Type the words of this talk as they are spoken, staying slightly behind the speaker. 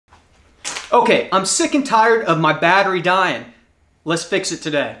Okay, I'm sick and tired of my battery dying. Let's fix it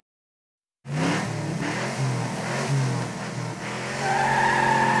today.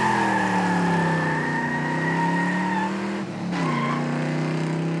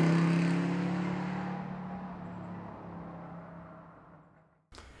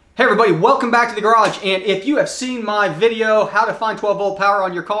 Hey everybody, welcome back to the garage. And if you have seen my video, how to find 12 volt power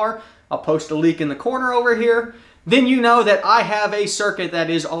on your car, I'll post a link in the corner over here. Then you know that I have a circuit that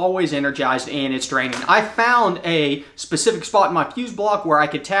is always energized and it's draining. I found a specific spot in my fuse block where I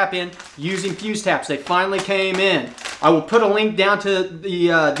could tap in using fuse taps. They finally came in. I will put a link down to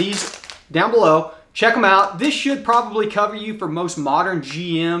these down below. Check them out. This should probably cover you for most modern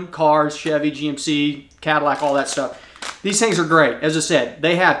GM cars, Chevy, GMC, Cadillac, all that stuff. These things are great. As I said,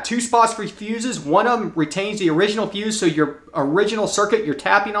 they have 2 spots for fuses. One of them retains the original fuse, so your original circuit you're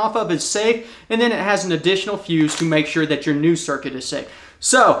tapping off of is safe, and then it has an additional fuse to make sure that your new circuit is safe.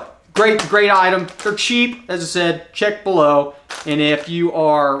 So, great item. They're cheap. As I said, check below. And if you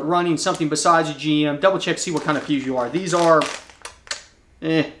are running something besides a GM, double check, see what kind of fuse you are. These are,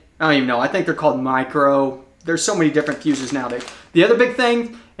 I don't even know. I think they're called micro. There's so many different fuses nowadays. The other big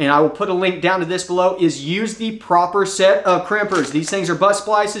thing, and I will put a link down to this below, is use the proper set of crimpers. These things are butt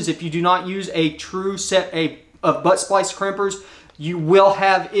splices. If you do not use a true set of butt splice crimpers, you will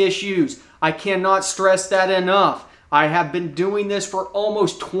have issues. I cannot stress that enough. I have been doing this for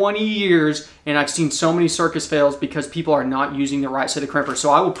almost 20 years, and I've seen so many circuit fails because people are not using the right set of crimpers. So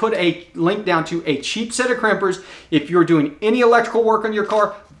I will put a link down to a cheap set of crimpers. If you're doing any electrical work on your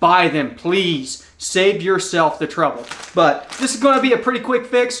car, buy them, please. Save yourself the trouble. But this is going to be a pretty quick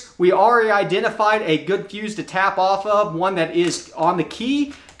fix. We already identified a good fuse to tap off of, one that is on the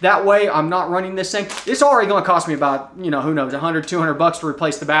key. That way I'm not running this thing. It's already going to cost me about, who knows, 100, 200 bucks to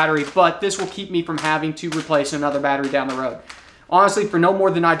replace the battery, but this will keep me from having to replace another battery down the road. Honestly, for no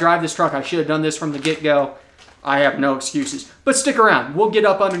more than I drive this truck, I should have done this from the get-go. I have no excuses. But stick around. We'll get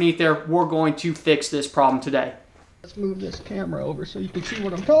up underneath there. We're going to fix this problem today. Let's move this camera over so you can see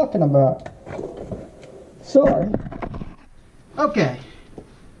what I'm talking about. Sorry. Okay.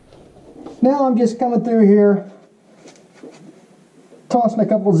 Now I'm just coming through here, tossing a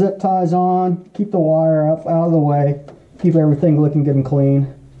couple zip ties on, keep the wire up out of the way, keep everything looking good and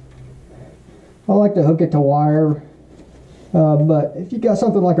clean. I like to hook it to wire, but if you got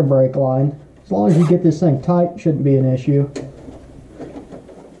something like a brake line, as long as you get this thing tight, it shouldn't be an issue.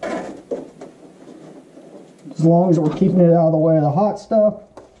 As long as we're keeping it out of the way of the hot stuff.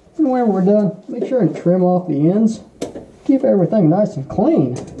 And when we're done, make sure and trim off the ends. Keep everything nice and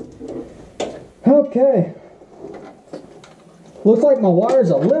clean. Okay. Looks like my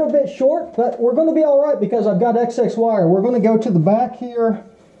wire's a little bit short, but we're going to be alright because I've got excess wire. We're going to go to the back here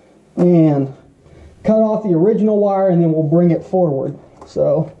and cut off the original wire, and then we'll bring it forward.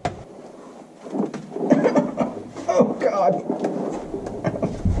 So, oh God.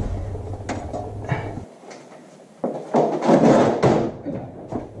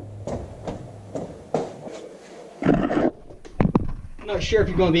 Not sure if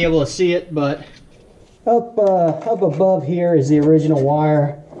you're going to be able to see it, but up above here is the original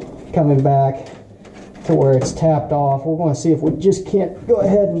wire coming back to where it's tapped off. We're going to see if we just can't go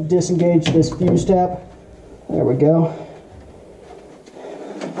ahead and disengage this fuse tap. There we go.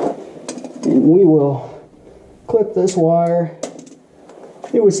 And we will clip this wire.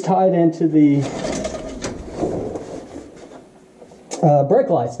 It was tied into the brake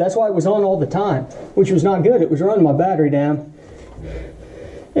lights. That's why it was on all the time, which was not good. It was running my battery down.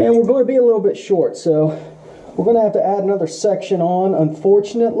 And we're going to be a little bit short, so we're going to have to add another section on.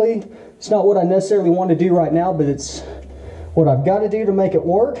 Unfortunately, it's not what I necessarily want to do right now, but it's what I've got to do to make it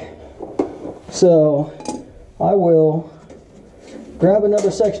work. So I will grab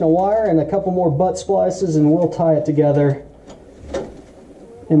another section of wire and a couple more butt splices, and we'll tie it together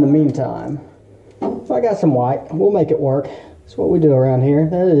in the meantime. I got some white. We'll make it work. That's what we do around here.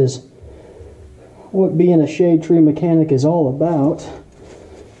 That is what being a shade tree mechanic is all about.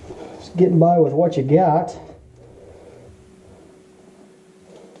 Getting by with what you got.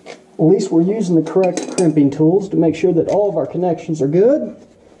 At least we're using the correct crimping tools to make sure that all of our connections are good.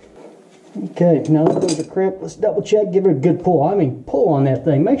 Okay, now that those are crimped, let's double check, give it a good pull. I mean, pull on that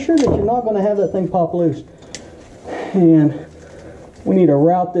thing. Make sure that you're not going to have that thing pop loose. And we need to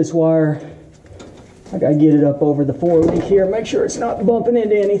route this wire. I got to get it up over the 4-link here. Make sure it's not bumping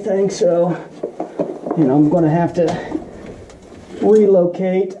into anything. So, I'm going to have to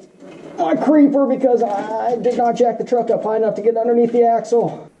relocate my creeper because I did not jack the truck up high enough to get underneath the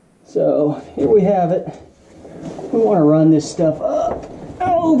axle. So here we have it. We want to run this stuff up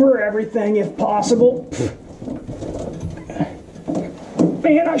over everything if possible.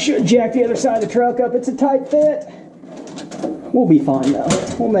 Man, I should have jacked the other side of the truck up. It's a tight fit. We'll be fine though.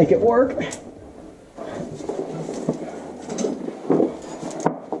 We'll make it work.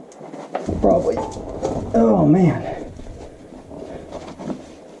 Probably. Oh man.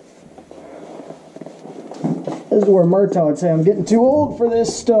 This is where Murtaugh would say I'm getting too old for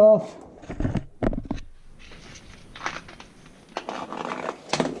this stuff.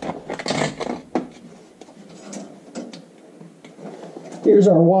 Here's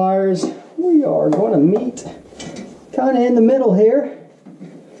our wires. We are going to meet kind of in the middle here.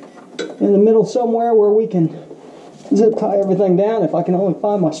 In the middle somewhere where we can zip tie everything down if I can only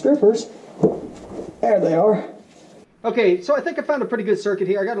find my strippers. There they are. Okay, so I think I found a pretty good circuit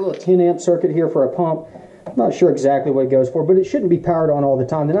here. I got a little 10 amp circuit here for a pump. I'm not sure exactly what it goes for, but it shouldn't be powered on all the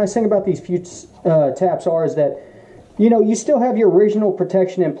time. The nice thing about these fuse taps is that, you know, you still have your original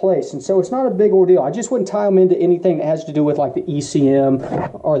protection in place, and so it's not a big ordeal. I just wouldn't tie them into anything that has to do with like the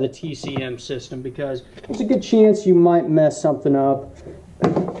ECM or the TCM system, because there's a good chance you might mess something up.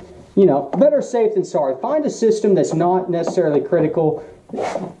 You know, better safe than sorry. Find a system that's not necessarily critical.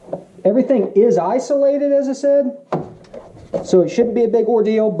 Everything is isolated, as I said, so it shouldn't be a big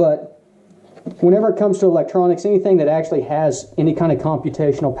ordeal, but whenever it comes to electronics, anything that actually has any kind of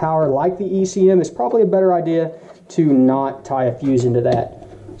computational power like the ECM is probably a better idea to not tie a fuse into that.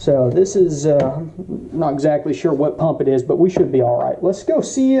 So this is, not exactly sure what pump it is, but we should be all right. Let's go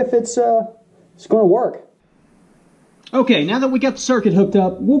see if it's going to work. Okay, now that we got the circuit hooked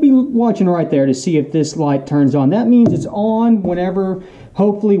up, we'll be watching right there to see if this light turns on. That means it's on whenever,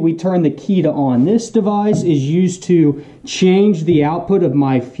 hopefully, we turn the key to on. This device is used to change the output of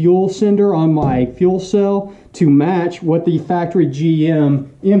my fuel sender on my fuel cell to match what the factory GM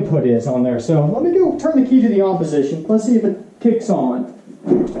input is on there. So let me go turn the key to the on position. Let's see if it kicks on.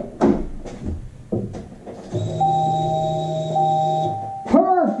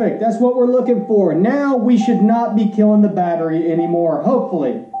 Perfect, that's what we're looking for. Now we should not be killing the battery anymore,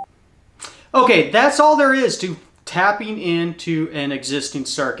 hopefully. Okay, that's all there is to tapping into an existing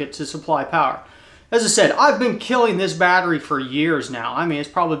circuit to supply power. As I said, I've been killing this battery for years now. I mean, it's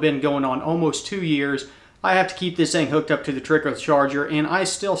probably been going on almost 2 years. I have to keep this thing hooked up to the trickle charger, and I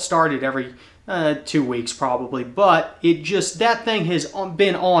still start it every 2 weeks probably, but it just, that thing has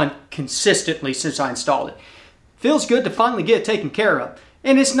been on consistently since I installed it. Feels good to finally get it taken care of.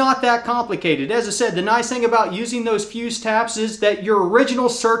 And it's not that complicated. As I said, the nice thing about using those fuse taps is that your original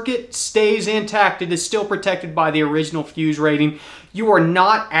circuit stays intact. It is still protected by the original fuse rating. You are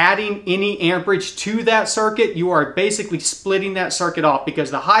not adding any amperage to that circuit. You are basically splitting that circuit off,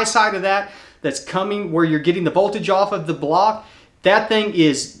 because the high side of that that's coming where you're getting the voltage off of the block, that thing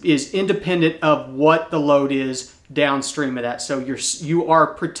is independent of what the load is downstream of that. So you are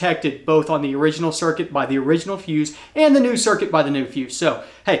protected both on the original circuit by the original fuse and the new circuit by the new fuse. So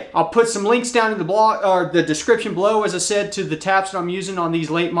hey, I'll put some links down in the blog or the description below, as I said, to the taps that I'm using on these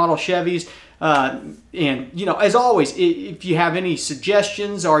late model Chevys. And you know, as always, if you have any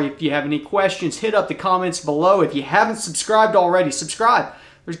suggestions or if you have any questions, hit up the comments below. If you haven't subscribed already, subscribe.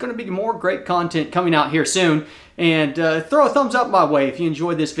 There's going to be more great content coming out here soon. And throw a thumbs up my way if you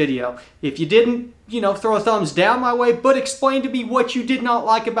enjoyed this video. If you didn't, you know, throw a thumbs down my way, but explain to me what you did not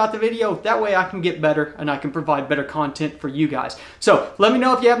like about the video. That way I can get better and I can provide better content for you guys. So let me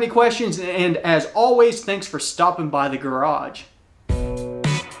know if you have any questions. And as always, thanks for stopping by the garage.